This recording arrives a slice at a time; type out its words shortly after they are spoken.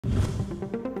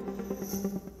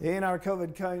In our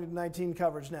COVID-19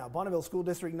 coverage now, Bonneville School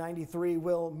District 93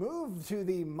 will move to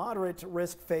the moderate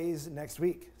risk phase next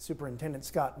week. Superintendent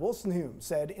Scott Wolstenhume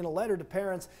said in a letter to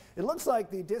parents, it looks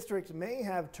like the district may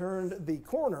have turned the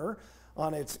corner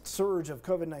on its surge of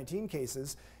COVID-19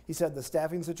 cases. He said the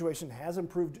staffing situation has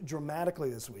improved dramatically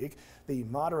this week. The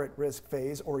moderate risk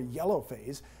phase, or yellow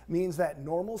phase, means that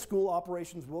normal school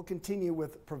operations will continue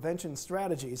with prevention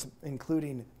strategies,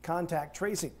 including contact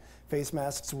tracing. Face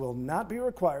masks will not be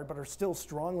required, but are still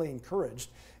strongly encouraged.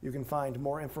 You can find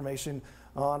more information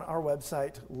on our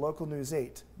website,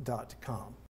 localnews8.com.